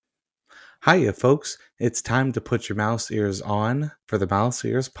Hiya, folks. It's time to put your mouse ears on for the Mouse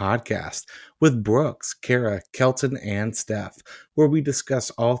Ears podcast with Brooks, Kara, Kelton, and Steph, where we discuss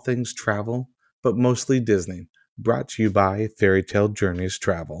all things travel, but mostly Disney. Brought to you by Fairy Tale Journeys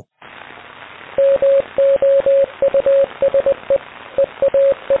Travel.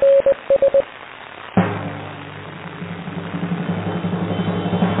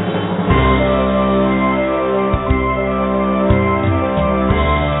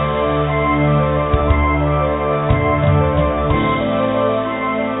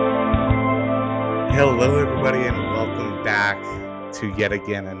 Hello, everybody, and welcome back to yet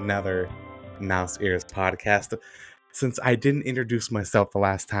again another Mouse Ears podcast. Since I didn't introduce myself the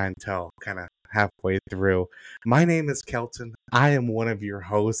last time till kind of halfway through, my name is Kelton. I am one of your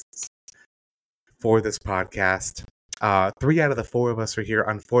hosts for this podcast. 3 out of the 4 of us are here.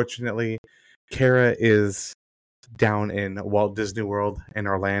 Unfortunately, Kara is down in Walt Disney World in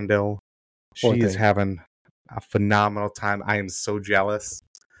Orlando. She is having a phenomenal time. I am so jealous.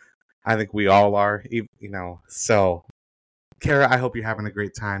 I think we all are, So, Kara, I hope you're having a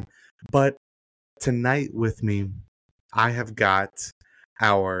great time. But tonight with me, I have got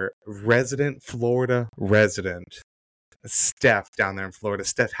our resident Florida resident, Steph, down there in Florida.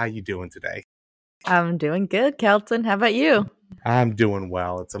 Steph, how you doing today? I'm doing good, Kelton. How about you? I'm doing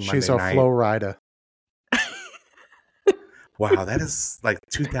well. It's a Monday night. She's our Flo Rida. Wow, that is like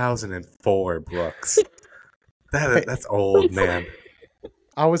 2004, Brooks. That's old, man.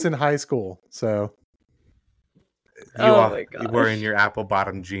 I was in high school, so You were in your apple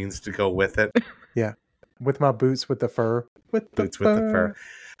bottom jeans to go with it. Yeah, with my boots with the fur. With the fur.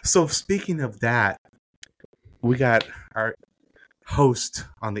 So speaking of that, we got our host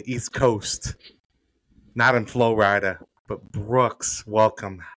on the East Coast, not in Florida, but Brooks.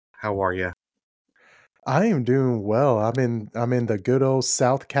 Welcome. How are you? I am doing well. I'm in the good old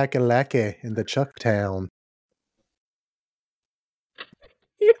South Kakalaki in the Chucktown.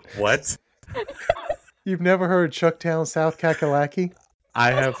 What? You've never heard Chucktown, South Kakalaki?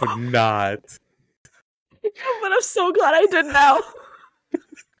 I have not. But I'm so glad I did now.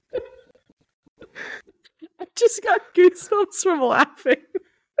 I just got goosebumps from laughing.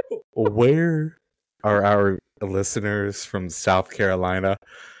 Where are our listeners from South Carolina?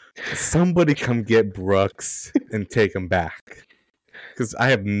 Somebody come get Brooks and take him back. Because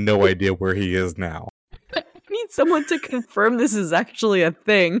I have no idea where he is now. I need someone to confirm this is actually a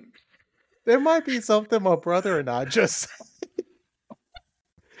thing. There might be something my brother and I just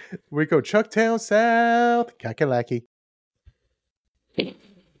we go Chucktown, South Kakalaki.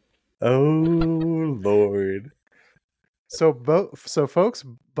 Oh, Lord. So folks,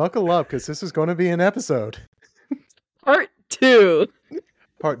 buckle up because this is going to be an episode. Part 2.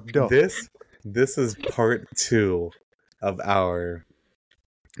 Part 2. This is part 2 of our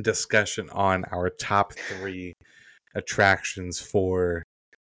discussion on our top 3 attractions for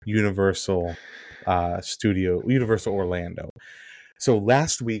Universal Orlando. So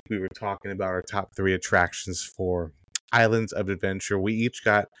last week we were talking about our top 3 attractions for Islands of Adventure. We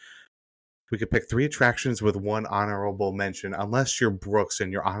could pick 3 attractions with 1 honorable mention, unless you're Brooks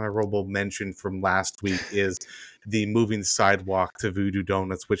and your honorable mention from last week is the moving sidewalk to Voodoo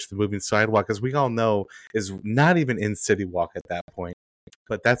Donuts, which the moving sidewalk, as we all know, is not even in City Walk at that point.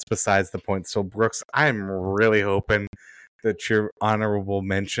 But that's besides the point. So Brooks, I'm really hoping that your honorable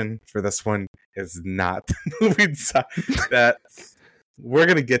mention for this one is not the moving side. That we're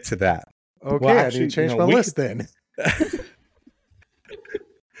gonna get to that. Okay, well, actually, I need to change my list then.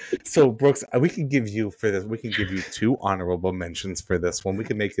 So Brooks, we can give you 2 honorable mentions for this one. We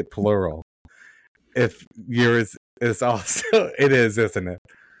can make it plural. If yours is also, it is, isn't it?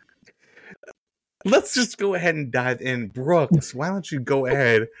 Let's just go ahead and dive in. Brooks, why don't you go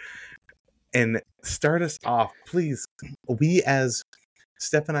ahead and start us off, please? We, as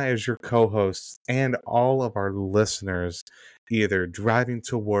Steph and I, as your co-hosts, and all of our listeners, either driving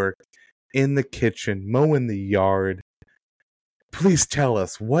to work, in the kitchen, mowing the yard, please tell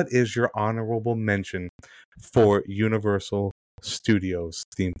us, what is your honorable mention for Universal Studios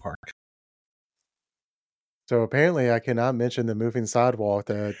theme park? So apparently I cannot mention the moving sidewalk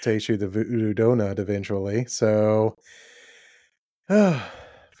that takes you to Voodoo Donut eventually. So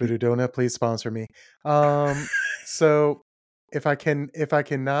Voodoo Donut, please sponsor me. So if I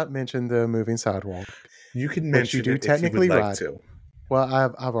cannot mention the moving sidewalk, you can mention you do it technically if you would ride. like to. Well,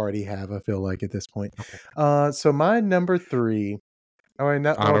 I've already have, I feel like, at this point. Okay. So my number 3,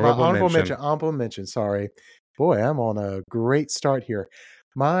 honorable mention. Sorry, boy, I'm on a great start here.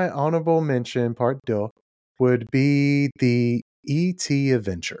 My honorable mention, part 2, would be the E.T.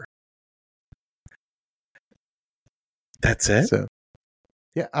 Adventure. That's it? So,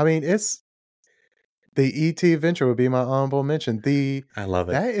 yeah, I mean, it's The E.T. Adventure would be my honorable mention. I love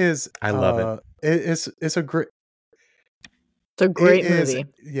it. That is, I love it. It's a great. It's a great It is, movie.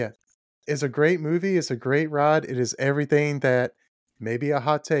 yeah. It's a great movie. It's a great ride. It is everything that, maybe a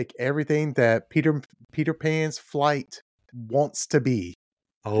hot take, everything that Peter Pan's flight wants to be.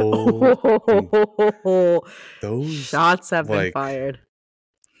 Oh, those Shots have been like fired.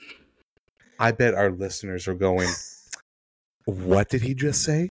 I bet our listeners are going, what did he just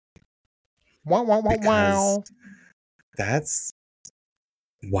say? Wow, wow, wow, wow. Because that's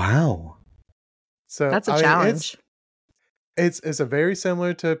wow. So That's a I mean, challenge. it's a very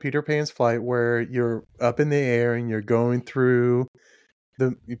similar to Peter Pan's flight, where you're up in the air and you're going through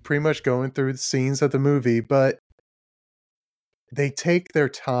you're pretty much going through the scenes of the movie, but they take their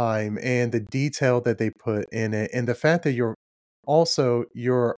time, and the detail that they put in it, and the fact that you're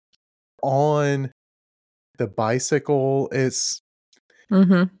on the bicycle,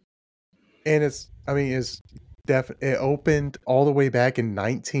 Mm-hmm. and it opened all the way back in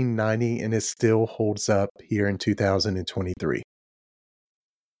 1990, and it still holds up here in 2023.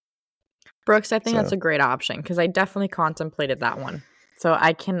 Brooks, I think that's So- a great option because I definitely contemplated that one. So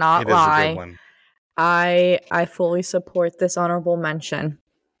I cannot It is a lie. good one. I fully support this honorable mention.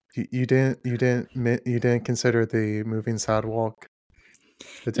 You didn't consider the moving sidewalk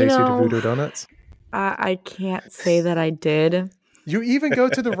that takes you to Voodoo Donuts? I can't say that I did. You even go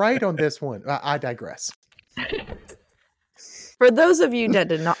to the right on this one. I digress. For those of you that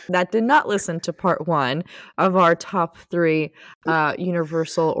did not listen to part 1 of our top 3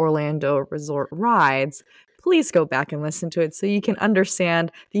 Universal Orlando Resort rides, please go back and listen to it so you can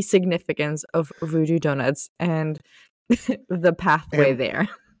understand the significance of Voodoo Donuts and the pathway And- there.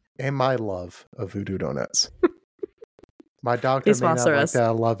 And my love of Voodoo Donuts. My doctor Please may not sponsor like us. that I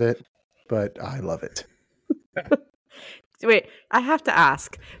love it, but I love it. Wait, I have to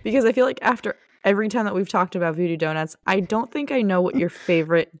ask because I feel like after every time that we've talked about Voodoo Donuts, I don't think I know what your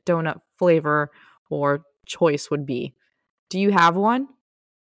favorite donut flavor or choice would be. Do you have one?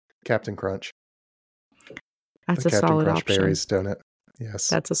 Captain Crunch. That's The a Captain solid Crunch option. Berries donut. Yes.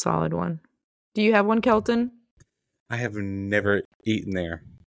 That's a solid one. Do you have one, Kelton? I have never eaten there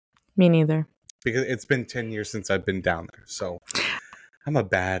Me neither. because it's been 10 years since I've been down there. So I'm a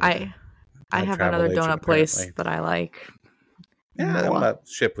bad. I bad have travel another agent, donut place apparently. that I like. Yeah, I'm more. a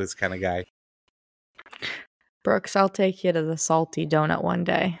Shipley's kind of guy. Brooks, I'll take you to the salty donut one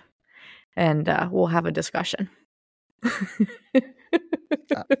day, and we'll have a discussion. There's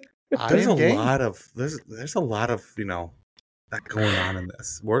am a game. lot of there's a lot of that going on in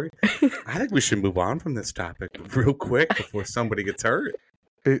this. I think we should move on from this topic real quick before somebody gets hurt.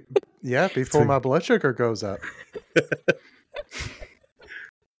 Before my blood sugar goes up.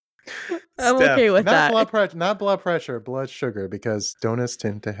 I'm Steph, okay with that. Not blood pressure, blood sugar, because donuts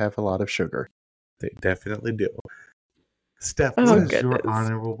tend to have a lot of sugar. They definitely do. Steph, Oh, what is your goodness.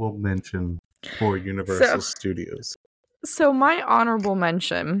 honorable mention for Universal Studios? So my honorable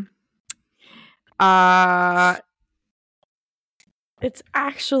mention, it's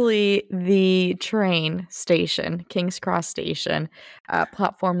actually the train station, King's Cross Station,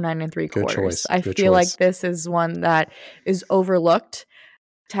 platform 9 3/4. Good choice. I Good feel like choice. this is one that is overlooked.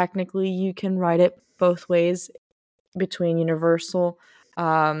 Technically, you can ride it both ways between Universal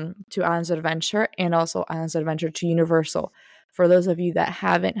to Islands of Adventure and also Islands of Adventure to Universal. For those of you that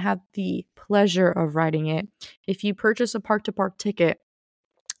haven't had the pleasure of riding it, if you purchase a park-to-park ticket,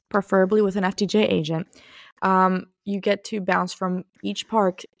 preferably with an FTJ agent, you get to bounce from each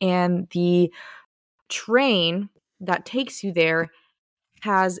park, and the train that takes you there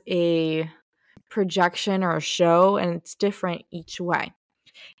has a projection or a show, and it's different each way.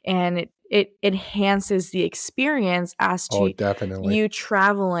 And it enhances the experience as to Oh, definitely. you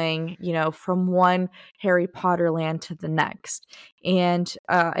traveling, from one Harry Potter land to the next. And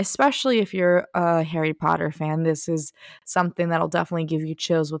especially if you're a Harry Potter fan, this is something that'll definitely give you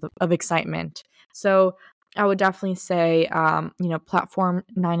chills of excitement. So I would definitely say, platform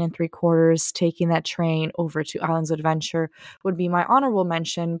 9 3/4, taking that train over to Islands of Adventure would be my honorable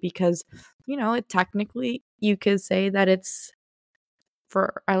mention because, it technically, you could say that it's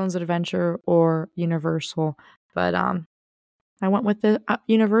for Islands of Adventure or Universal, but I went with the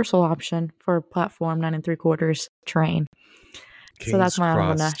Universal option for platform 9 3/4 train. So that's my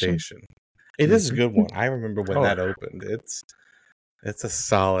honorable Cross mention. Station. It is a good one. I remember when that opened. It's a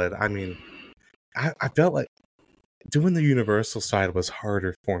solid. I mean, I felt like doing the Universal side was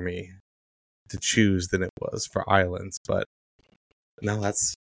harder for me to choose than it was for Islands, but no,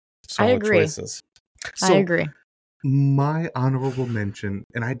 that's solid agree. choices. I agree. My honorable mention,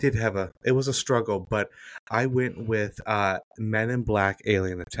 and I did have it was a struggle, but I went with Men in Black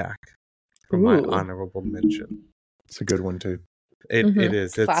Alien Attack. for my Ooh. honorable mention. It's a good one too. It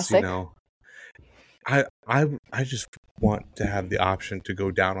is. It's Classic. I just want to have the option to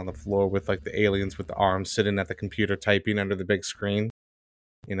go down on the floor with like the aliens with the arms sitting at the computer typing under the big screen.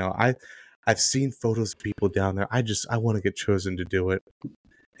 I've seen photos of people down there. I want to get chosen to do it.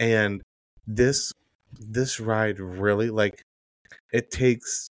 And this ride really, like, it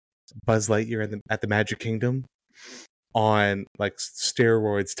takes Buzz Lightyear at the Magic Kingdom on like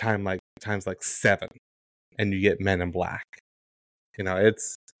steroids times like 7, and you get Men in Black.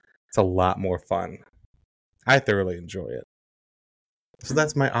 It's a lot more fun. I thoroughly enjoy it. So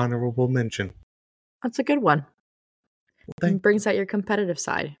that's my honorable mention. That's a good one. Well, It brings out your competitive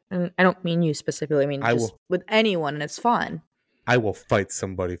side. And I don't mean you specifically, I mean just with anyone, and it's fun. I will fight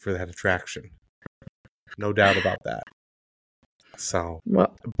somebody for that attraction. No doubt about that. So,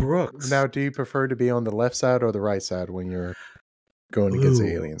 Well, Brooks. Now, do you prefer to be on the left side or the right side when you're going against the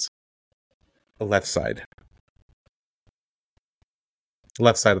Ooh. aliens? The left side.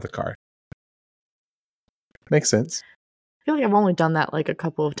 Left side of the car. Makes sense. I feel like I've only done that like a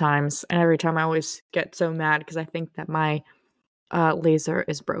couple of times, and every time I always get so mad because I think that my laser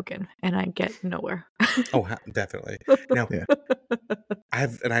is broken and I get nowhere. Oh, definitely. Now, Yeah.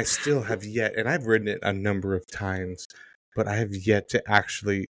 I still have yet, and I've ridden it a number of times, but I have yet to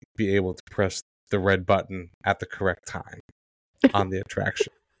actually be able to press the red button at the correct time on the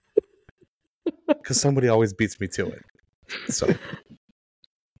attraction. Because somebody always beats me to it. So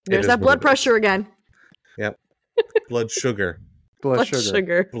There's that blood pressure again. Yep. Blood sugar. Blood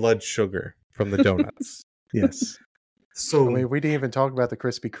sugar. Blood sugar from the donuts. Yes. So I mean, we didn't even talk about the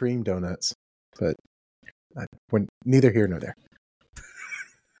Krispy Kreme donuts, but when neither here nor there.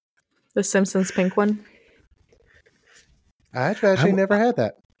 The Simpsons pink one. I actually never had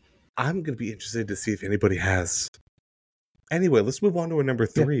that. I'm going to be interested to see if anybody has. Anyway, let's move on to a number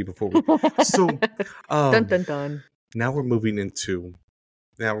 3 before we. So, dun dun dun. Now we're moving into.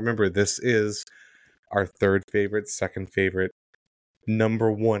 Now remember, this is our third favorite, second favorite,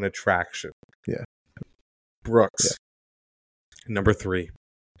 number 1 attraction. Yeah. Brooks. Yeah. Number 3.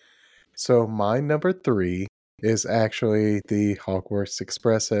 So my number 3 is actually the Hogwarts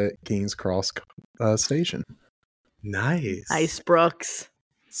Express at King's Cross Station. Nice, Brooks.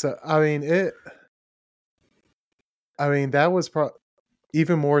 So that was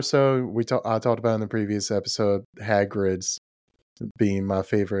even more so. I talked about in the previous episode Hagrid's being my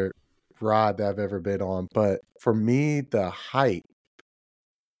favorite ride that I've ever been on. But for me, the hype,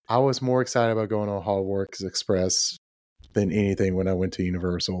 I was more excited about going on Hogwarts Express than anything when I went to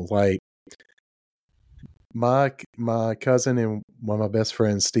Universal. Like my cousin and one of my best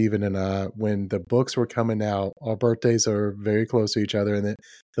friends, Steven, and I, when the books were coming out, our birthdays are very close to each other, and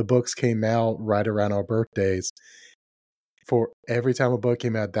the books came out right around our birthdays. For every time a book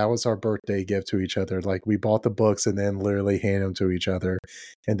came out, that was our birthday gift to each other. Like we bought the books and then literally hand them to each other,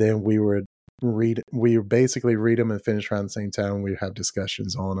 and then we would basically read them and finish around the same time. We'd have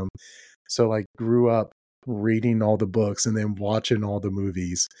discussions on them. So like grew up reading all the books and then watching all the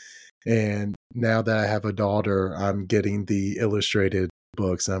movies. And now that I have a daughter, I'm getting the illustrated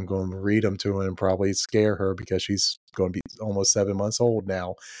books and I'm going to read them to her and probably scare her because she's going to be almost 7 months old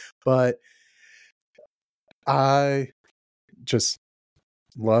now. But I just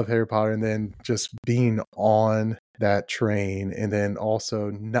love Harry Potter, and then just being on that train, and then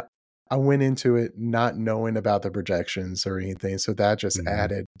also I went into it not knowing about the projections or anything, so that just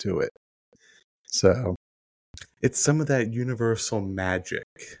added to it. So it's some of that Universal magic.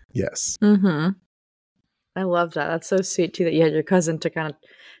 Yes. Mm-hmm. I love that. That's so sweet too that you had your cousin to kind of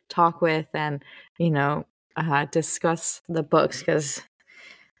talk with and discuss the books, because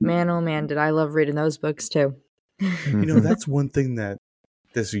man, oh man, did I love reading those books too. That's one thing that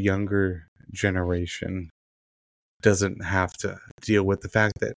this younger generation doesn't have to deal with. The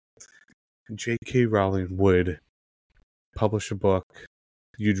fact that J.K. Rowling would publish a book,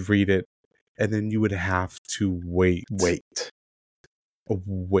 you'd read it, and then you would have to wait.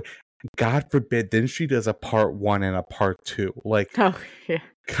 God forbid, then she does a part 1 and a part 2. Like, oh, yeah.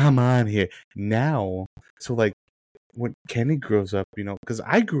 Come on here. Now, so like when Kenny grows up, because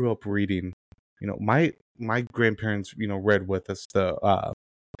I grew up reading, my grandparents, read with us the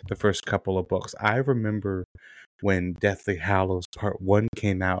first couple of books. I remember when Deathly Hallows Part 1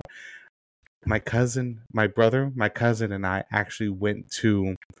 came out. My brother, and I actually went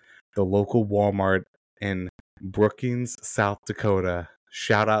to the local Walmart in Brookings, South Dakota.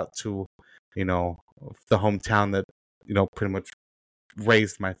 Shout out to, the hometown that, pretty much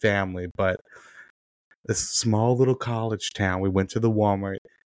raised my family. But this small little college town, we went to the Walmart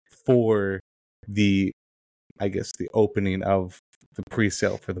for the opening of the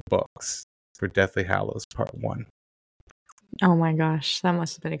pre-sale for the books. for Deathly Hallows Part 1. Oh my gosh, that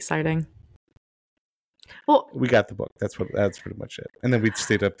must have been exciting. Well, We got the book. That's pretty much it. And then we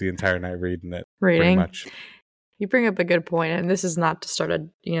stayed up the entire night reading it. Pretty reading. much. You bring up a good point, and this is not to start a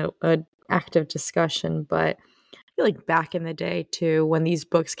active discussion, but I feel like back in the day too, when these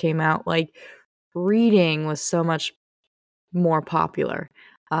books came out, like reading was so much more popular.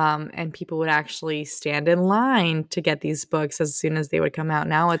 And people would actually stand in line to get these books as soon as they would come out.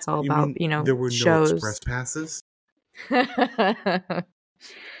 Now it's all You about, mean there were shows. no express passes?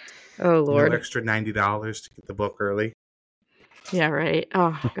 Oh Lord. No extra $90 to get the book early? Yeah, right.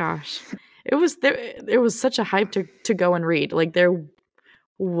 Oh gosh. It was such a hype to go and read. Like there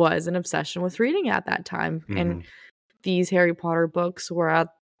was an obsession with reading at that time. And these Harry Potter books were at,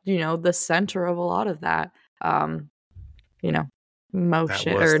 the center of a lot of that.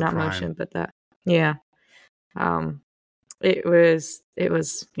 Motion, was or the not prime. motion, but that, yeah. It was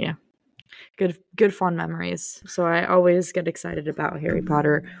yeah. Good fond memories. So I always get excited about Harry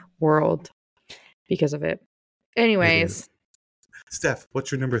Potter world because of it. Anyways. Steph,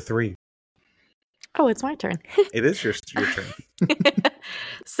 what's your number 3? Oh, it's my turn. It is your turn.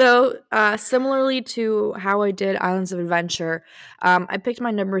 So, similarly to how I did Islands of Adventure, I picked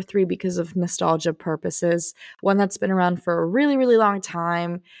my number 3 because of nostalgia purposes. One that's been around for a really, really long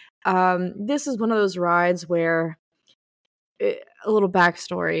time. This is one of those rides where, a little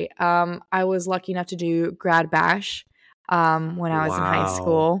backstory. I was lucky enough to do Grad Bash when I was in high Wow.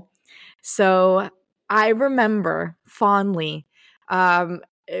 school. So I remember fondly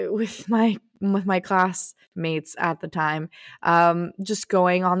with my classmates at the time, just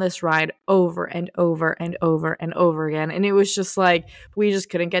going on this ride over and over and over and over again. And it was just like, we just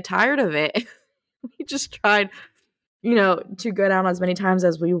couldn't get tired of it. We just tried, to go down as many times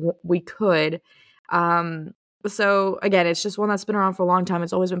as we could. So again, it's just one that's been around for a long time.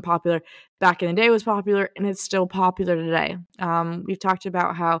 It's always been popular. Back in the day it was popular, and it's still popular today. We've talked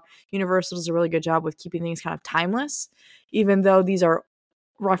about how Universal does a really good job with keeping things kind of timeless, even though these are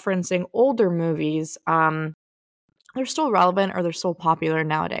referencing older movies. They're still relevant, or they're still popular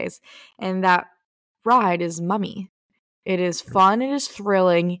nowadays. And that ride is Mummy. It is fun, it is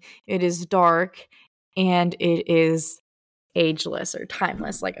thrilling, it is dark, and it is ageless or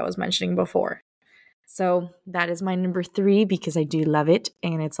timeless, like I was mentioning before. So that is my number 3 because I do love it,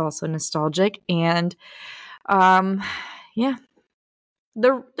 and it's also nostalgic. And yeah,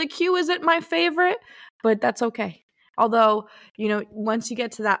 the queue isn't my favorite, but that's okay. Although, once you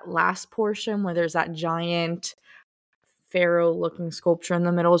get to that last portion where there's that giant pharaoh looking sculpture in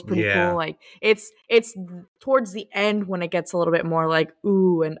the middle is pretty cool. Like it's towards the end when it gets a little bit more like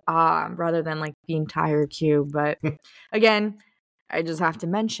ooh and ah rather than like the entire queue. But again, I just have to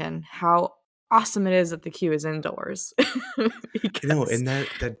mention how awesome it is that the queue is indoors. And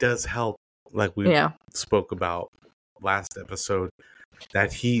that does help, like we spoke about last episode,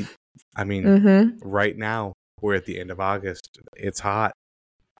 that heat. I mean, right now we're at the end of August. It's hot.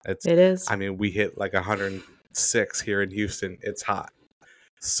 It is. I mean, we hit like 106 here in Houston. It's hot.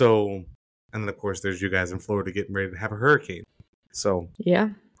 So, and then of course there's you guys in Florida getting ready to have a hurricane. So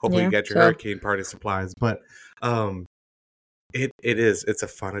hopefully you get your hurricane party supplies. But it's a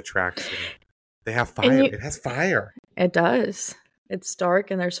fun attraction. They have fire. It has fire. It does. It's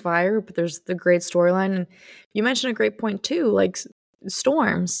dark and there's fire, but there's the great storyline. And you mentioned a great point too, like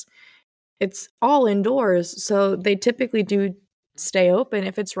storms. It's all indoors, so they typically do stay open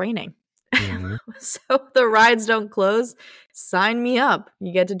if it's raining. Mm-hmm. So the rides don't close. Sign me up.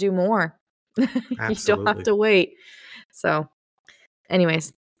 You get to do more. You don't have to wait. So,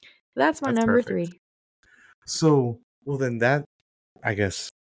 anyways, that's number perfect. 3. So, well then that, I guess,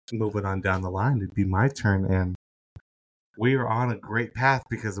 moving on down the line, it'd be my turn, and we are on a great path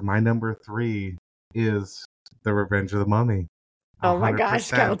because my number 3 is The Revenge of the Mummy. 100%. Oh my gosh,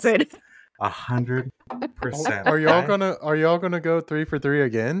 Kelton. 100%. Are y'all gonna go 3 for 3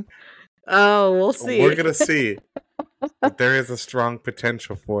 again? Oh, we'll see. We're gonna see. But there is a strong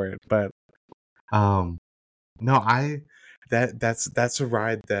potential for it. But no, that's a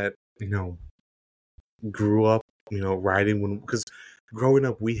ride that, grew up, riding because growing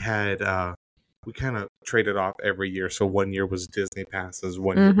up we had we kind of traded off every year. So one year was Disney passes,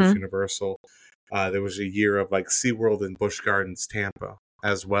 one year was Universal. There was a year of like SeaWorld and Busch Gardens Tampa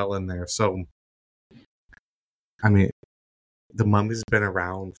as well in there. So I mean, the Mummy's been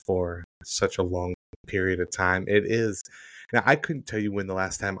around for such a long period of time. It is. Now, I couldn't tell you when the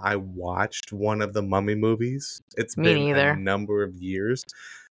last time I watched one of the Mummy movies. It's been a number of years.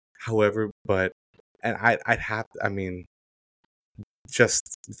 However, I'd have, I mean,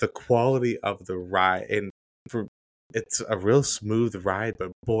 just the quality of the ride, and it's a real smooth ride,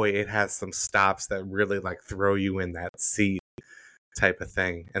 but boy, it has some stops that really like throw you in that seat type of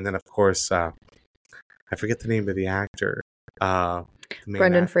thing. And then of course, I forget the name of the actor, the main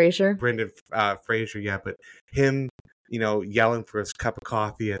Brendan Fraser. Brendan Fraser, yeah, but him, yelling for his cup of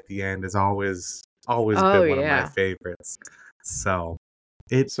coffee at the end is always Oh, been one of my yeah. favorites. So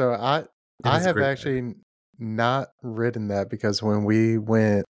it So I is a have great actually not ridden that because when we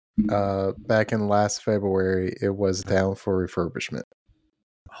went back in last February, it was down for refurbishment.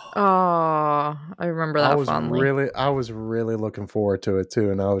 Oh, I remember that fondly. I was really looking forward to it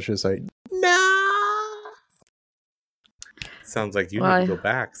too, and I was just like, no. sounds like you Well, need to go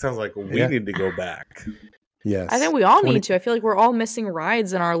back. Sounds like we Yeah. need to go back. Yes. I think we all need to. I feel like we're all missing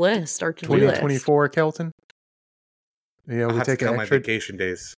rides in our list, our to-do list. 2024, Kelton. Yeah, I'll we have to take an count my extra. vacation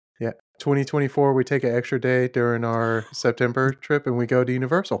days. Yeah, 2024, we take an extra day during our September trip, and we go to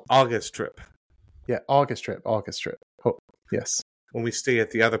Universal. August trip. Yeah, August trip. Oh, yes, When we stay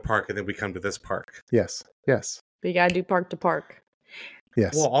at the other park and then we come to this park. yes, But you gotta do park to park.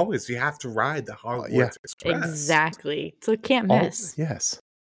 yes. Well, always you have to ride the Hogwarts yeah. Express. Exactly. So it can't miss. Yes.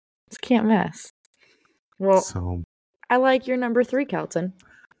 It can't miss. Well, So I like your number 3, Kelton.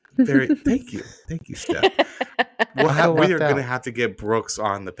 thank you, Steph. I feel We are left going to out. have to get Brooks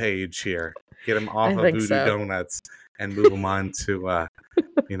on the page here. Get him off I of think Voodoo so. Donuts and move him on to,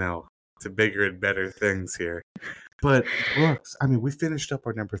 to bigger and better things here. But Brooks, I mean, we finished up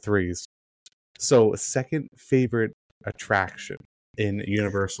our number 3s. So, second favorite attraction in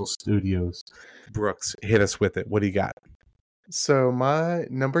Universal Studios. Brooks, hit us with it. What do you got? So my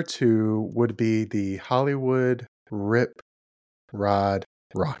number 2 would be the Hollywood Rip Rod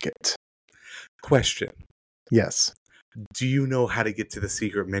Rocket. Question. Yes, Do you know how to get to the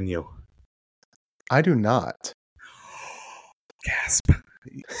secret menu? I do not. Gasp.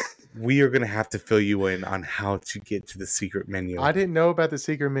 We are going to have to fill you in on how to get to the secret menu. I didn't know about the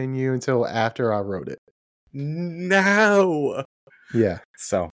secret menu until after I wrote it. No. Yeah.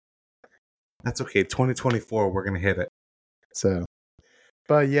 So that's okay. 2024, we're going to hit it. So,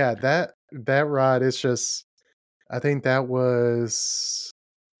 but yeah, that ride is just. I think that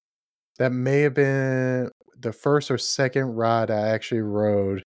may have been the first or second ride I actually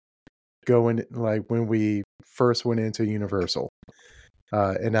rode going like when we first went into Universal.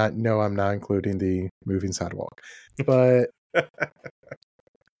 And I know I'm not including the moving sidewalk, but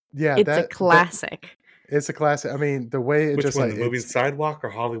yeah, It's a classic. It's a classic. I mean, the way it Which just one, like the moving sidewalk or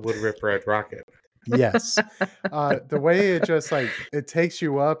Hollywood Rip Red Rocket? yes, the way it just like it takes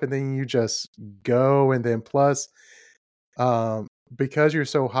you up and then you just go, and then plus, because you're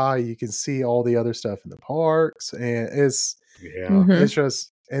so high, you can see all the other stuff in the parks, and it's just,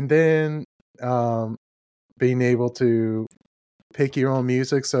 and then being able to pick your own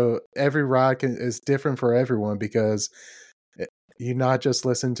music. So every ride is different for everyone because you not just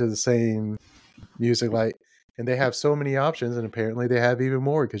listen to the same music, like, and they have so many options, and apparently they have even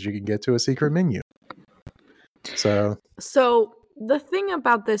more because you can get to a secret menu. So the thing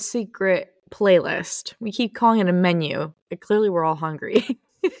about this secret playlist, we keep calling it a menu. Clearly we're all hungry.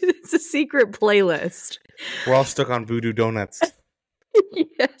 It's a secret playlist. We're all stuck on Voodoo Donuts.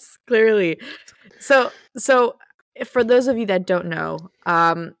 Yes, clearly. So for those of you that don't know,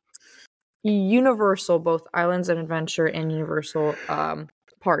 Universal, both Islands of Adventure and Universal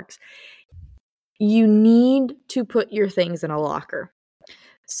parks, you need to put your things in a locker.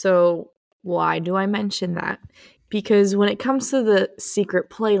 So why do I mention that? Because when it comes to the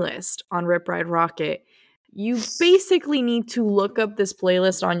secret playlist on Rip Ride Rocket, you basically need to look up this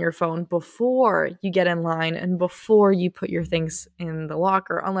playlist on your phone before you get in line and before you put your things in the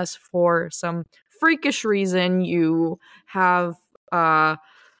locker, unless for some freakish reason you have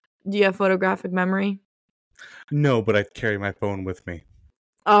do you have photographic memory? No, but I carry my phone with me.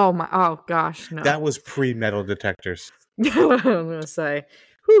 Oh gosh, no. That was pre-metal detectors. I'm gonna say,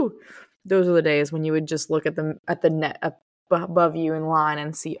 whew, those are the days when you would just look at the net up above you in line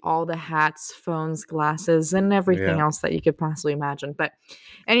and see all the hats, phones, glasses, and everything else that you could possibly imagine. But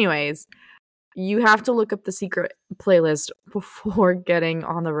anyways, you have to look up the secret playlist before getting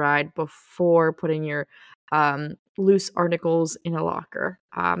on the ride, before putting your loose articles in a locker.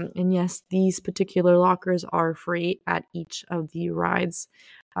 And yes, these particular lockers are free at each of the rides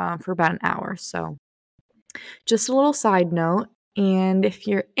for about an hour. So just a little side note. And if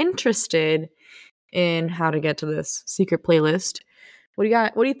you're interested in how to get to this secret playlist, what do you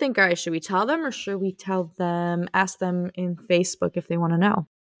got? What do you think, guys? Should we tell them, or should we ask them in Facebook if they want to know?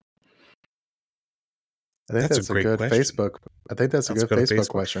 I think that's a great good question. Facebook. I think that's a good Facebook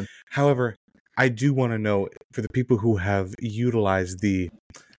question. However, I do want to know, for the people who have utilized the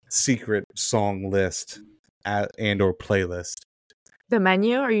secret song list and or playlist. The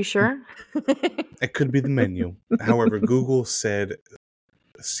menu, are you sure? It could be the menu. However, Google said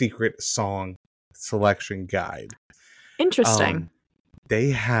secret song selection guide. Interesting. They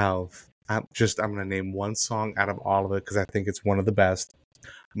have I'm going to name one song out of all of it because I think it's one of the best.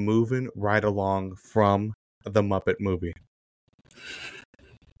 Moving Right Along from the Muppet movie.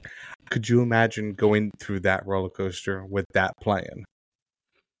 Could you imagine going through that roller coaster with that playing?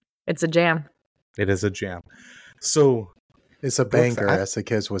 It's a jam. It is a jam. So It's a banger, as the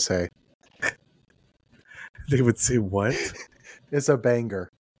kids would say. They would say what? It's a banger.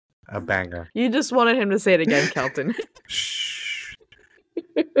 A banger. You just wanted him to say it again, Kelton. Shh.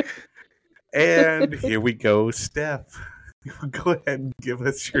 And here we go, Steph. Go ahead and give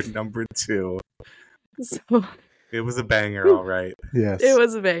us your number 2. So It was a banger, all right. Yes. it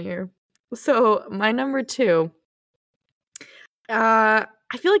was a banger. So my number 2, I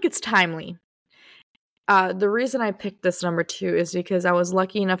feel like it's timely. The reason I picked this number 2 is because I was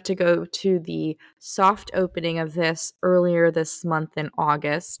lucky enough to go to the soft opening of this earlier this month in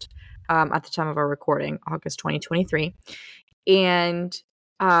August, at the time of our recording, August 2023. And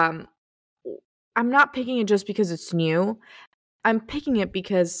I'm not picking it just because it's new. I'm picking it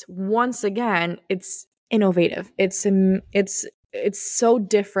because, once again, it's innovative. It's so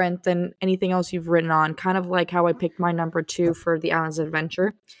different than anything else you've written on, kind of like how I picked my number 2 for the Islands of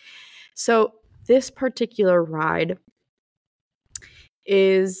Adventure. So this particular ride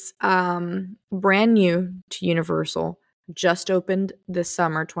is brand new to Universal, just opened this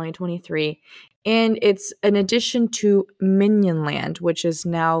summer, 2023, and it's an addition to Minion Land, which is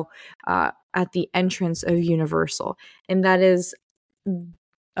now at the entrance of Universal, and that is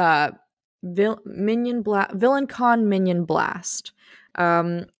VillainCon Minion Blast.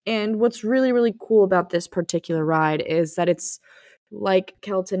 And what's really, really cool about this particular ride is that it's, like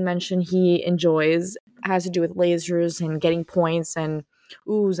Kelton mentioned, he enjoys, has to do with lasers and getting points and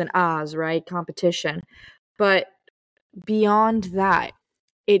oohs and ahs, right? Competition. But beyond that,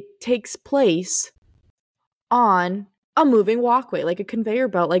 it takes place on a moving walkway, like a conveyor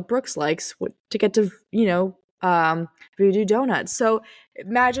belt, like Brooks likes to get to, Voodoo Donuts. So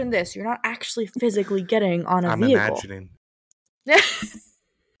imagine this: you're not actually physically getting on a vehicle. I'm imagining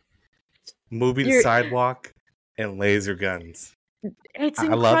moving sidewalk and laser guns. It's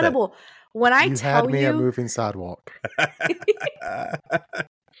incredible. When I tell you, had me a moving sidewalk.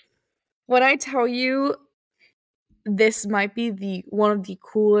 When I tell you, this might be one of the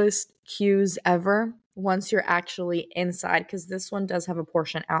coolest queues ever once you're actually inside, because this one does have a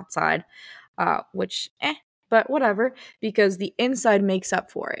portion outside, which but whatever, because the inside makes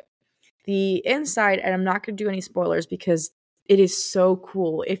up for it. The inside, and I'm not going to do any spoilers because it is so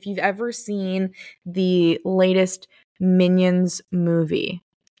cool. If you've ever seen the latest Minions movie,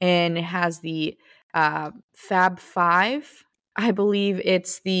 and it has the Fab Five, I believe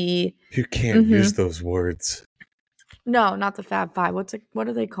it's the... You can't use those words. No, not the Fab Five. What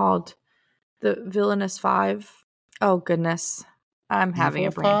are they called? The Villainous Five? Oh goodness. I'm having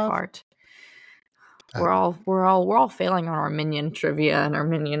a brain fart. We're all failing on our Minion trivia and our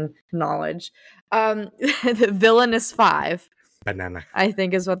Minion knowledge. The Villainous Five, banana, I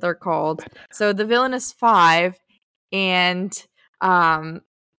think, is what they're called. So the Villainous Five, and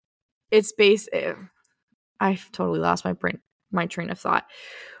it's based. I've totally lost my train of thought.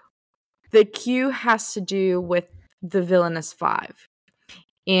 The queue has to do with the Villainous Five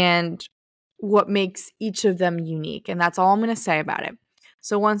and what makes each of them unique, and that's all I'm going to say about it.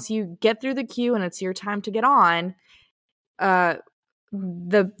 So once you get through the queue and it's your time to get on,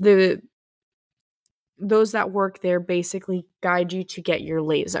 those that work there basically guide you to get your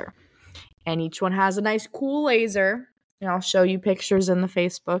laser. And each one has a nice cool laser. And I'll show you pictures in the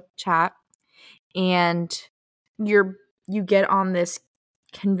Facebook chat. And you get on this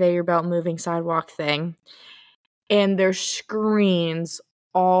conveyor belt moving sidewalk thing. And there's screens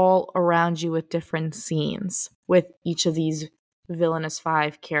all around you with different scenes with each of these Villainous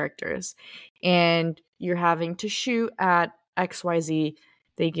Five characters, and you're having to shoot at XYZ.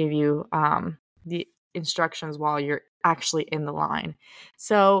 They give you the instructions while you're actually in the line.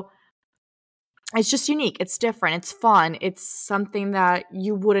 So it's just unique. It's different. It's fun. It's something that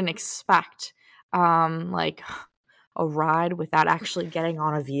you wouldn't expect, like a ride without actually getting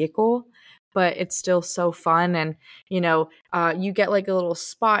on a vehicle. But it's still so fun, and you get like a little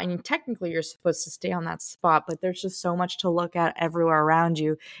spot, and technically you're supposed to stay on that spot, but there's just so much to look at everywhere around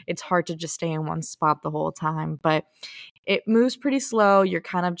you. It's hard to just stay in one spot the whole time, but it moves pretty slow. You're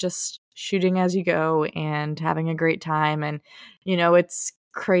kind of just shooting as you go and having a great time, and it's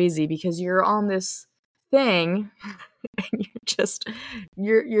crazy because you're on this thing and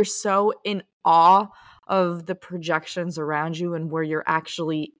you're so in awe of the projections around you and where you're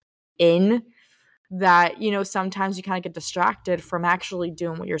actually in, that, you know, sometimes you kind of get distracted from actually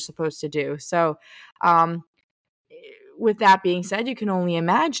doing what you're supposed to do. So, with that being said, you can only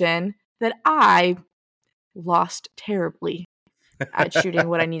imagine that I lost terribly at shooting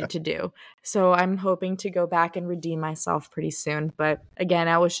what I needed to do. So I'm hoping to go back and redeem myself pretty soon. But again,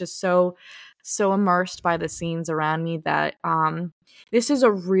 I was just so immersed by the scenes around me that this is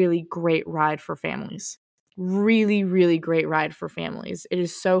a really great ride for families. Really, really great ride for families. It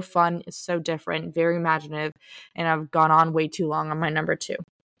is so fun, it's so different, very imaginative, and I've gone on way too long on my number 2.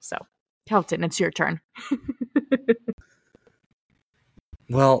 So, Kelton, it's your turn.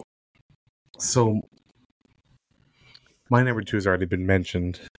 Well, so my number 2 has already been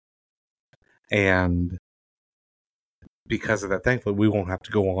mentioned, and because of that, thankfully, we won't have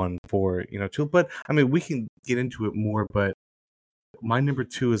to go on for, 2. But I mean, we can get into it more. But my number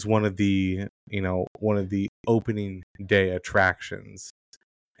 2 is one of the opening day attractions,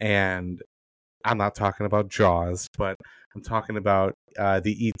 and I'm not talking about Jaws, but I'm talking about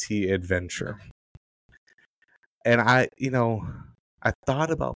the E.T. Adventure. And I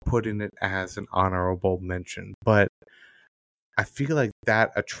thought about putting it as an honorable mention, but I feel like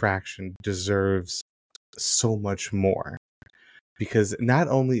that attraction deserves so much more, because not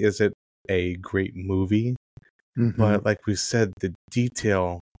only is it a great movie, but like we said, the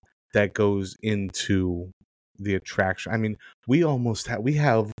detail that goes into the attraction. I mean, we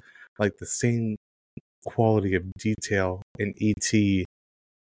have like the same quality of detail in E.T.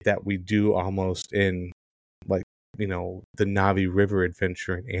 that we do almost in, like, the Navi River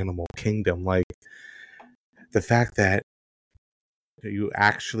Adventure in Animal Kingdom. Like, the fact that you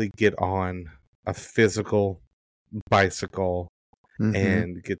actually get on a physical bicycle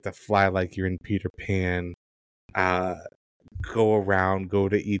and get to fly like you're in Peter Pan, go around, go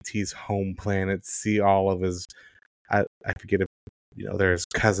to E.T.'s home planet, see all of his, I forget if, there's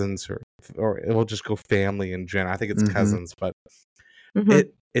cousins or it will just go family in general. I think it's cousins, but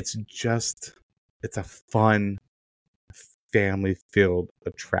it's a fun, family-filled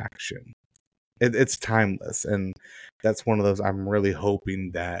attraction. It's timeless, and that's one of those I'm really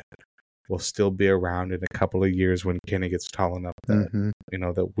hoping that will still be around in a couple of years when Kenny gets tall enough that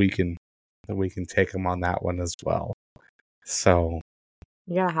that we can take him on that one as well. So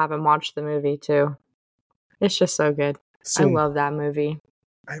you gotta have him watch the movie too. It's just so good. I love that movie.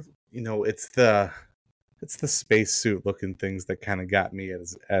 It's the spacesuit looking things that kind of got me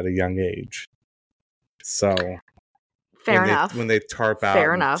at a young age. So fair enough. When they tarp out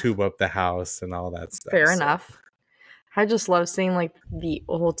and tube up the house and all that stuff. Fair enough. I just love seeing like the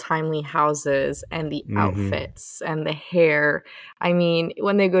old timely houses and the outfits and the hair. I mean,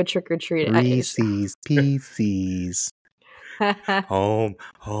 when they go trick or treat, Reese's Pieces. home.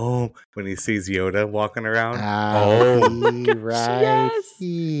 When he sees Yoda walking around, I'll be right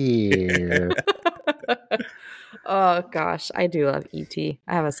here. Oh gosh, I do love E.T.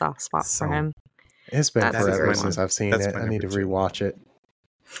 I have a soft spot for him. It's been forever since I've seen it. I need to rewatch it.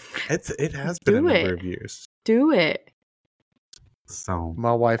 It has been a number of years. Do it. So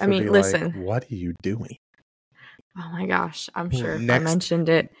my wife would be like, "What are you doing?" Oh my gosh, I'm sure I mentioned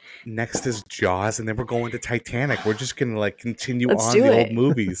it. Next is Jaws, and then we're going to Titanic. We're just gonna continue on the old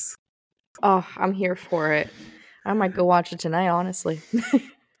movies. Oh, I'm here for it. I might go watch it tonight, honestly.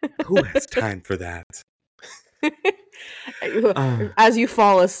 Who has time for that? As you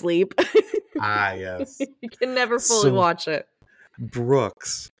fall asleep. Yes. You can never fully watch it.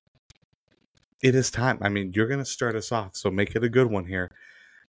 Brooks, it is time. I mean, you're gonna start us off, so make it a good one here.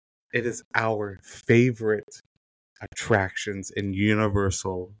 It is our favorite attractions in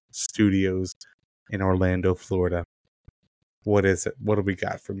Universal Studios in Orlando, Florida. What is it? What do we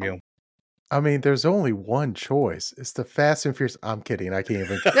got from you? I mean, there's only one choice. It's the Fast and Furious. I'm kidding. I can't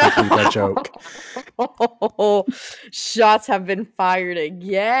even complete that joke. Shots have been fired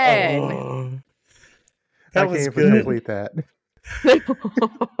again. I can't even complete that.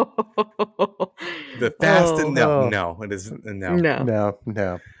 The Fast and no, it is no.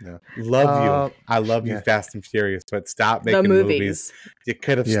 Love you. I love you, Fast and Furious, but stop making movies. You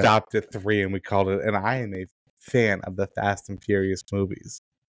could have stopped at 3 and we called it. And I am a fan of the Fast and Furious movies.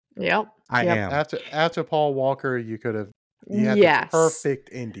 Yep. I am. After Paul Walker, you could have the perfect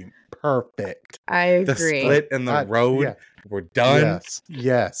ending. Perfect. I agree. The split in the road. We're done.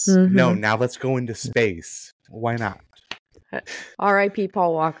 Yes. Mm-hmm. No, now let's go into space. Why not? R.I.P.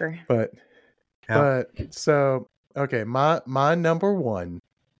 Paul Walker. But so okay, my number one,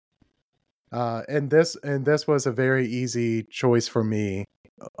 and this was a very easy choice for me,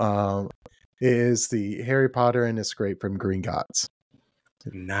 is the Harry Potter and Escape from Gringotts.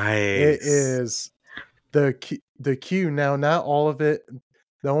 Nice. It is the queue now, not all of it.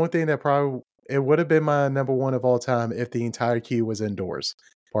 The only thing that probably it would have been my number one of all time if the entire queue was indoors.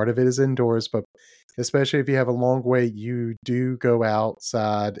 Part of it is indoors, but especially if you have a long wait, you do go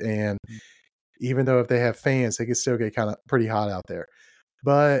outside, and even though if they have fans, they can still get kind of pretty hot out there.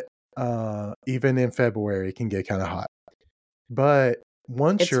 But even in February, it can get kind of hot. But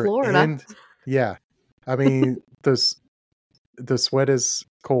once It's you're Florida. in, yeah, I mean the sweat is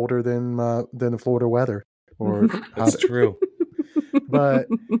colder than the Florida weather, or That's hotter. true. But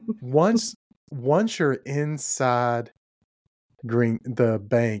once you're inside the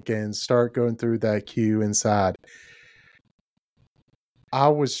bank and start going through that queue inside, I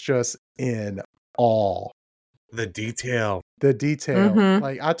was just in awe. The detail. The detail. Mhm.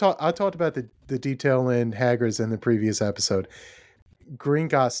 Like I talked about the detail in Hagrid's in the previous episode.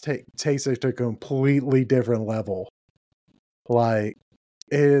 Gringotts takes it to a completely different level. Like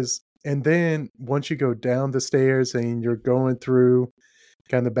and then once you go down the stairs and you're going through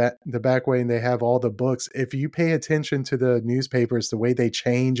kind of the back way, and they have all the books. If you pay attention to the newspapers, the way they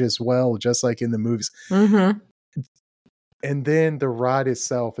change as well, just like in the movies. Mhm. And then the ride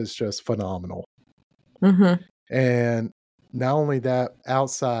itself is just phenomenal. Mhm. And not only that,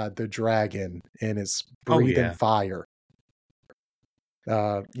 outside the dragon and it's breathing fire.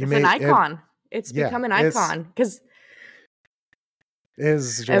 It's an icon. It's become an icon because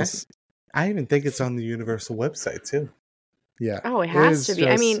it's just. I even think it's on the Universal website too. Yeah. Oh, it has to be.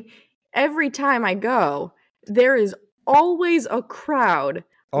 I mean, every time I go, there is always a crowd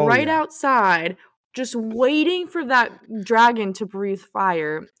outside just waiting for that dragon to breathe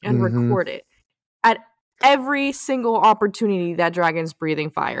fire and record it. At every single opportunity that dragon's breathing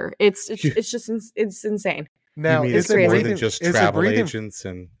fire. It's just it's insane. Now, is it more than just travel agents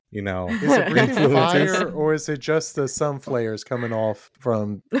and, you know, is it breathing fire, or is it just the sun flares coming off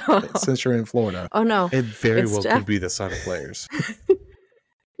from since you're in Florida? Oh no. It very well could be the sun flares.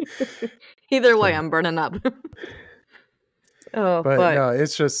 Either way, I'm burning up. But no,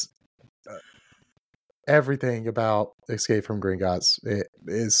 it's just everything about Escape from Gringotts. It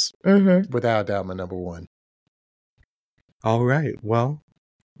is without a doubt my number one. All right. Well,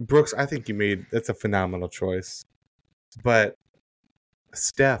 Brooks, I think that's a phenomenal choice. But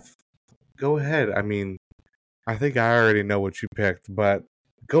Steph, go ahead. I mean, I think I already know what you picked, but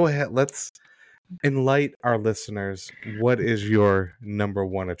go ahead. Let's enlighten our listeners. What is your number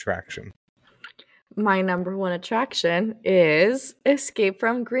one attraction? My number one attraction is Escape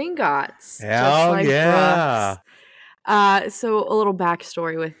from Gringotts. Hell yeah. Brooks. So a little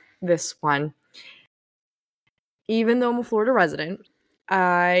backstory with this one. Even though I'm a Florida resident,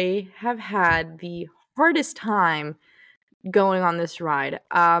 I have had the hardest time going on this ride.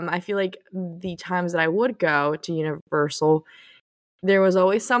 I feel like the times that I would go to Universal, there was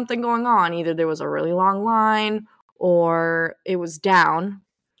always something going on. Either there was a really long line or it was down.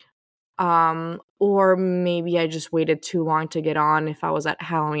 Or maybe I just waited too long to get on if I was at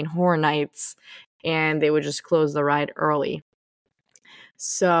Halloween Horror Nights and they would just close the ride early.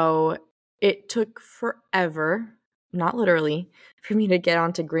 So it took forever, not literally, for me to get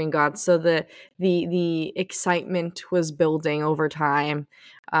onto Gringotts. So the excitement was building over time,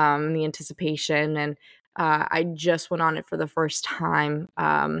 the anticipation, and I just went on it for the first time,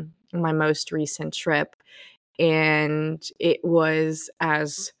 my most recent trip, and it was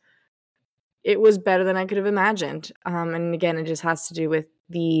better than I could have imagined. And again, it just has to do with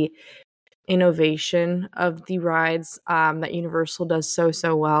the innovation of the rides that Universal does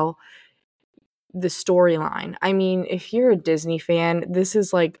so well. The storyline. I mean, if you're a Disney fan, this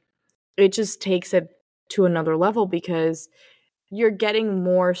is like, it just takes it to another level because you're getting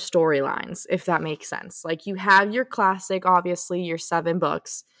more storylines, if that makes sense. Like, you have your classic, obviously, your 7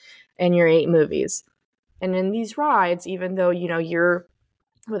 books and your 8 movies. And in these rides, even though, you know, you're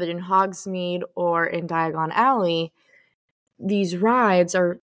whether in Hogsmeade or in Diagon Alley, these rides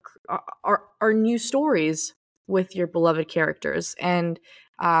are new stories with your beloved characters. And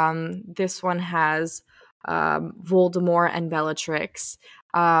this one has Voldemort and Bellatrix.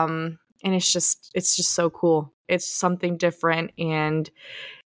 And it's just so cool. It's something different, and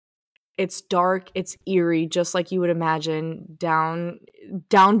it's dark, it's eerie, just like you would imagine down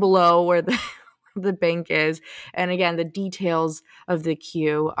below where the bank is. And again, the details of the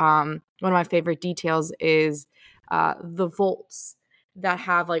queue. One of my favorite details is the vaults that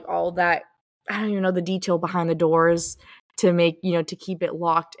have like all that, I don't even know the detail behind the doors to make, you know, to keep it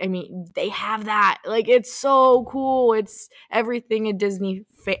locked. I mean, they have that. Like, it's so cool. It's everything a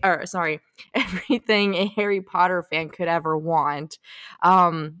everything a Harry Potter fan could ever want.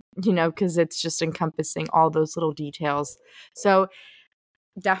 You know, because it's just encompassing all those little details. So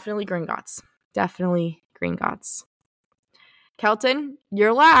definitely Gringotts. definitely Gringotts. Kelton,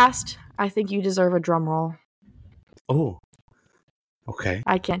 you're last. I think you deserve a drum roll. Oh, okay.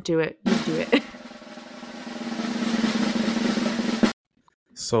 I can't do it. You do it.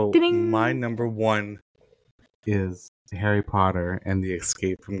 So Ding. my number one is Harry Potter and the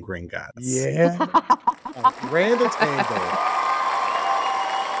Escape from Gringotts. Yeah. Randall Tangle.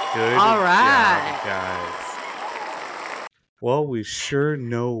 Good All job, right. guys. Well, we sure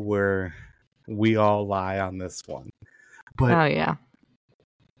know where we all lie on this one. But Oh, yeah.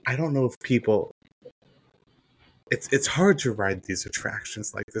 I don't know if people... It's hard to ride these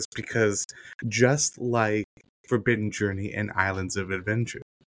attractions like this because just like Forbidden Journey and Islands of Adventure,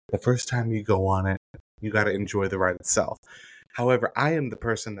 the first time you go on it, you got to enjoy the ride itself. However, I am the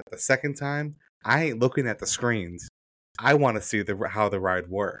person that the second time, I ain't looking at the screens. I want to see how the ride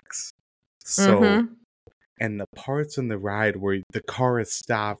works. So, and the parts in the ride where the car is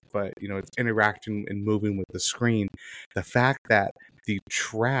stopped, but it's interacting and moving with the screen, the fact that the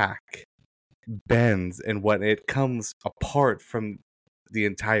track bends and when it comes apart from the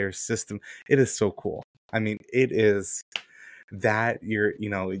entire system, it is so cool. I mean, it is that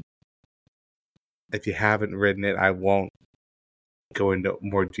if you haven't ridden it, I won't go into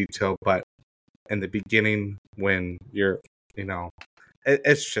more detail, but in the beginning when you're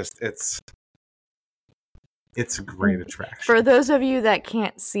it's a great attraction. For those of you that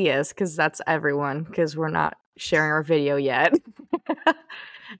can't see us, because that's everyone, because we're not sharing our video yet,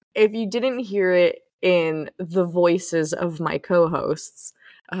 if you didn't hear it in the voices of my co-hosts,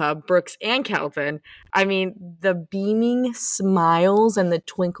 Brooks and Kelton, I mean, the beaming smiles and the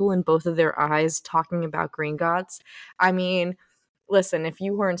twinkle in both of their eyes talking about Gringotts. I mean, listen, if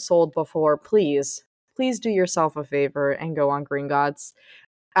you weren't sold before, please do yourself a favor and go on Gringotts.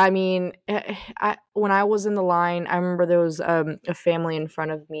 I mean, when I was in the line, I remember there was a family in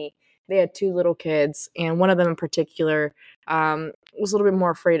front of me. They had 2 little kids, and one of them in particular was a little bit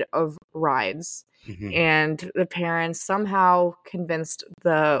more afraid of rides. Mhm. And the parents somehow convinced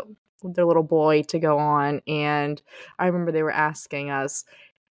their little boy to go on. And I remember they were asking us,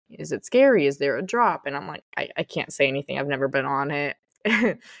 is it scary? Is there a drop? And I'm like, I can't say anything. I've never been on it.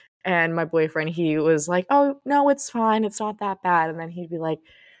 And my boyfriend, he was like, oh, no, it's fine. It's not that bad. And then he'd be like,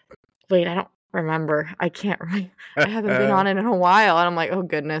 wait, I don't remember. I can't remember. I haven't been on it in a while. And I'm like, oh,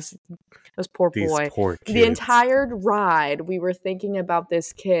 goodness. This poor boy. These poor kids. The entire ride, we were thinking about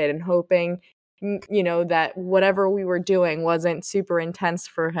this kid and hoping, that whatever we were doing wasn't super intense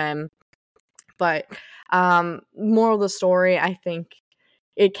for him. But moral of the story, I think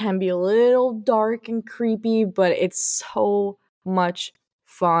it can be a little dark and creepy, but it's so much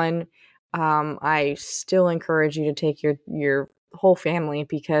fun. I still encourage you to take your whole family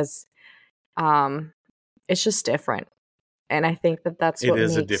because it's just different. And I think that's what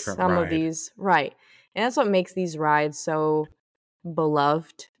makes a different some ride. of these right. And that's what makes these rides so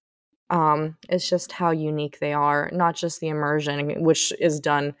beloved. It's just how unique they are, not just the immersion, which is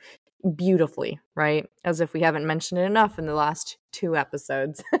done beautifully, right? As if we haven't mentioned it enough in the last 2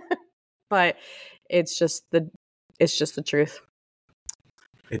 episodes. But it's just the truth.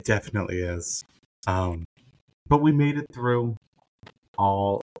 It definitely is. But we made it through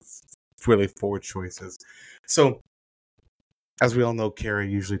all really 4 choices. So, as we all know, Carrie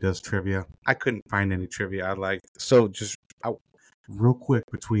usually does trivia. I couldn't find any trivia I liked. So, just real quick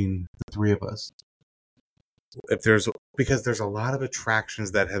between the 3 of us, because there's a lot of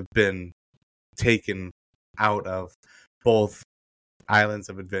attractions that have been taken out of both Islands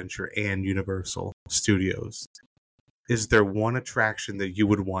of Adventure and Universal Studios. Is there one attraction that you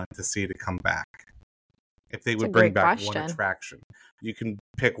would want to see to come back? If they would bring back one attraction, you can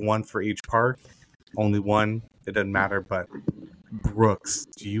pick one for each park. Only one. It doesn't matter. But Brooks,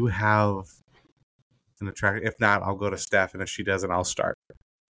 do you have an attraction? If not, I'll go to Steph, and if she doesn't, I'll start.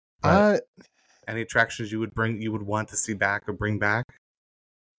 Any attractions you would want to see back or bring back?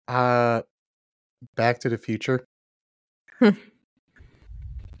 Back to the Future.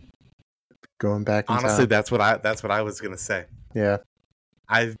 Going back in Honestly, time. that's what I was gonna say. Yeah.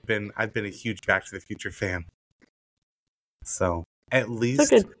 I've been a huge Back to the Future fan. So at least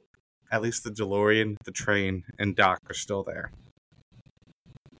the DeLorean, the train, and Doc are still there.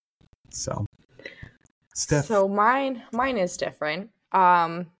 So Steph. So mine is different.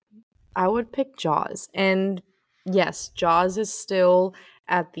 I would pick Jaws. And yes, Jaws is still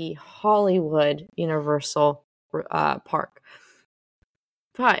at the Hollywood Universal Park.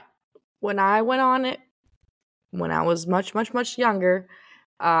 But when I went on it, when I was much, much, much younger,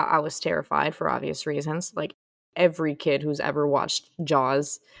 I was terrified for obvious reasons, like every kid who's ever watched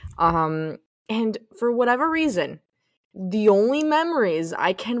Jaws. And for whatever reason, the only memories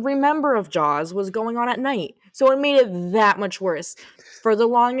I can remember of Jaws was going on at night. So it made it that much worse. For the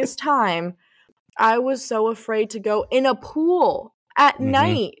longest time, I was so afraid to go in a pool at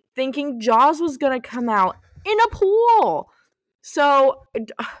night, thinking Jaws was going to come out in a pool. So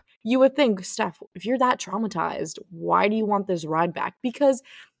you would think, Steph, if you're that traumatized, why do you want this ride back? Because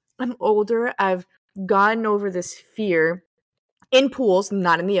I'm older, I've gotten over this fear in pools,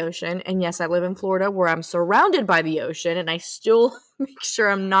 not in the ocean. And yes, I live in Florida where I'm surrounded by the ocean, and I still make sure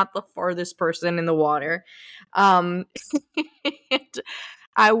I'm not the farthest person in the water. And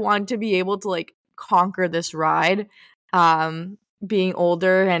I want to be able to like conquer this ride. Being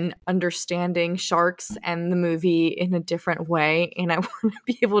older and understanding sharks and the movie in a different way, and I want to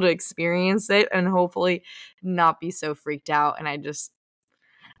be able to experience it and hopefully not be so freaked out. And I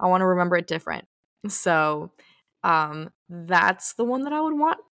want to remember it different. So that's the one that I would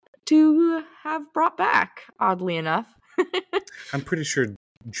want to have brought back, oddly enough. I'm pretty sure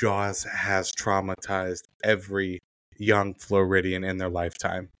Jaws has traumatized every young Floridian in their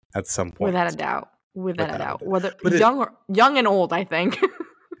lifetime at some point. Without a doubt. Without a doubt. Whether But young and old, I think.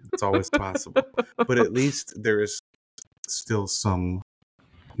 it's always possible. But at least there is still some,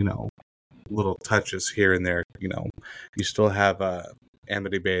 little touches here and there. You still have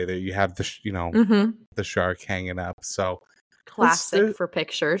Amity Bay there. You have the the shark hanging up. So classic for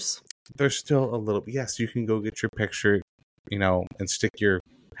pictures. There's still a little. Yes, you can go get your picture, and stick your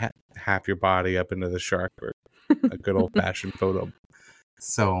half your body up into the shark for a good old fashioned photo.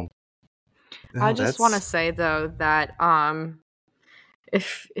 So I just want to say though that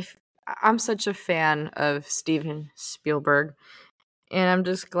if I'm such a fan of Steven Spielberg, and I'm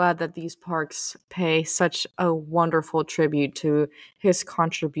just glad that these parks pay such a wonderful tribute to his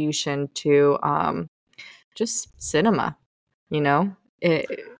contribution to just cinema. What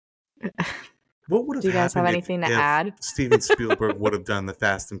would have do you guys have anything to add? Steven Spielberg would have done the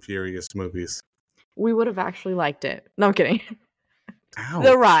Fast and Furious movies. We would have actually liked it. No, I'm kidding. Ouch.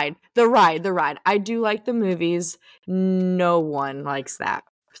 The ride. I do like the movies. No one likes that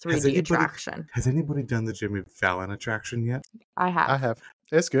 3D attraction. Has anybody done the Jimmy Fallon attraction yet? I have.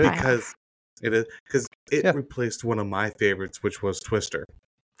 It's good because it replaced one of my favorites, which was Twister.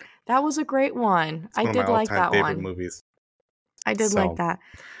 That was a great one. I did like that one. Movies. I did like that.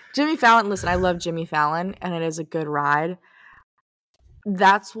 Jimmy Fallon. Listen, I love Jimmy Fallon, and it is a good ride.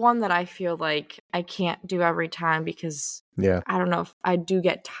 That's one that I feel like I can't do every time because I don't know if I do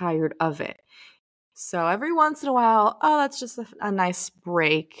get tired of it. So every once in a while, that's just a nice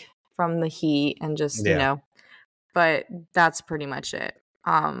break from the heat and just, but that's pretty much it.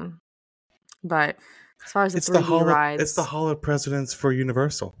 But as far as the 3D rides. It's the Hall of Presidents for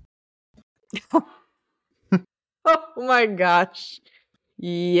Universal. Oh my gosh.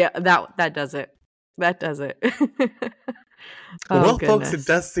 Yeah, that does it. That does it. Well, folks, it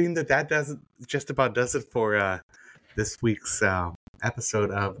does seem that just about does it for this week's episode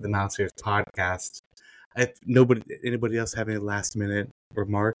of the Mouse Ears podcast. If anybody else have any last minute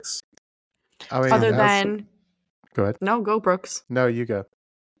remarks? Other than, go ahead. No, go Brooks. No, you go.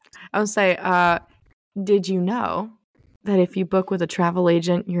 I would say, did you know that if you book with a travel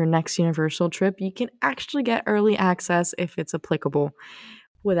agent your next Universal trip, you can actually get early access if it's applicable,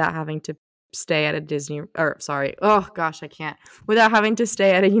 without having to stay at a without having to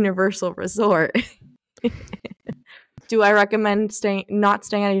stay at a Universal resort. Do I recommend not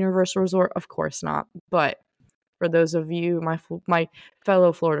staying at a Universal resort? Of course not. But for those of you, my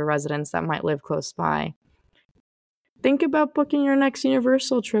fellow Florida residents that might live close by, think about booking your next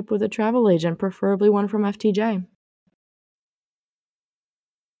Universal trip with a travel agent, preferably one from FTJ.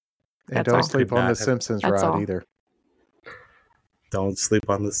 And don't sleep on the Simpsons ride either. Don't sleep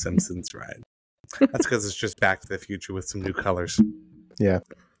on the Simpsons ride. That's because it's just Back to the Future with some new colors. Yeah.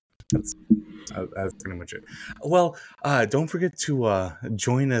 That's pretty much it. Well, don't forget to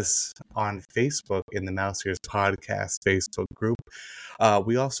join us on Facebook in the Mouse Ears Podcast Facebook group.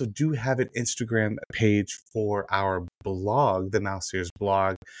 We also do have an Instagram page for our blog, the Mouse Ears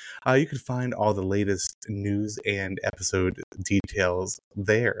blog. You can find all the latest news and episode details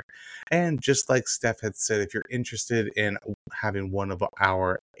there. And just like Steph had said, if you're interested in having one of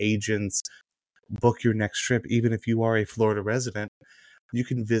our agents book your next trip, even if you are a Florida resident, you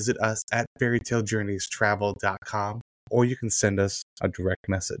can visit us at fairytalejourneystravel.com, or you can send us a direct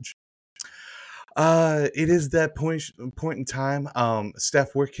message. It is that point in time.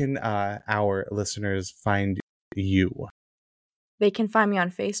 Steph, where can our listeners find you? They can find me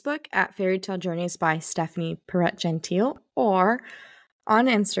on Facebook at Fairytale Journeys by Stephanie Perrette Gentile, or on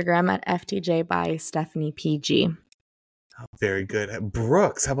Instagram at FTJ by Stephanie PG. Oh, very good.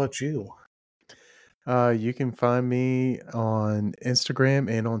 Brooks, how about you? You can find me on Instagram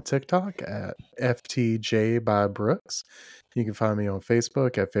and on TikTok at FTJ by Brooks. You can find me on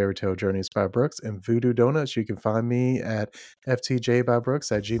Facebook at Fairy Tale Journeys by Brooks, and Voodoo Donuts. You can find me at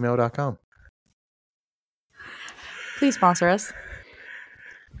ftjbybrooks@gmail.com. Please sponsor us.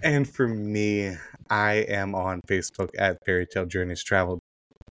 And for me, I am on Facebook at Fairy Tale Journeys Travel.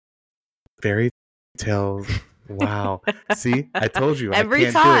 Fairy Tale. Wow. See, I told you. Every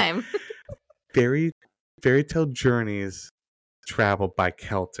I can't time. do it. Fairy Tale Journeys Travel by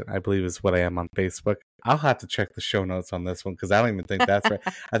Kelton, I believe is what I am on Facebook. I'll have to check the show notes on this one because I don't even think that's right.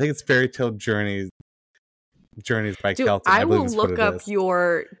 I think it's Fairy Tale Journeys by Dude, Kelton. I believe will is what look it up is.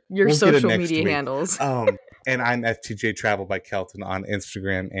 your We'll get it social next media week. handles. And I'm FTJ Travel by Kelton on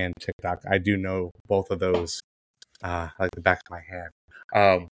Instagram and TikTok. I do know both of those like the back of my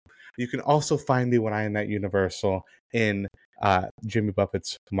hand. You can also find me when I am at Universal in Jimmy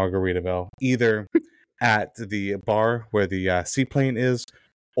Buffett's Margaritaville, either at the bar where the seaplane is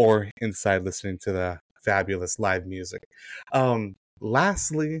or inside listening to the fabulous live music.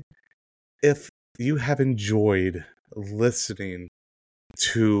 Lastly, if you have enjoyed listening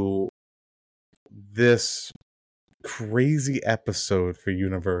to this crazy episode for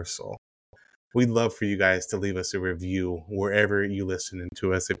Universal, we'd love for you guys to leave us a review wherever you listen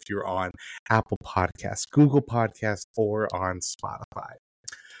to us, if you're on Apple Podcasts, Google Podcasts, or on Spotify.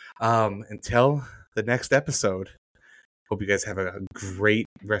 Until the next episode, hope you guys have a great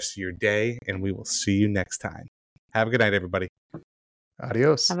rest of your day, and we will see you next time. Have a good night, everybody.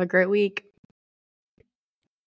 Adios. Have a great week.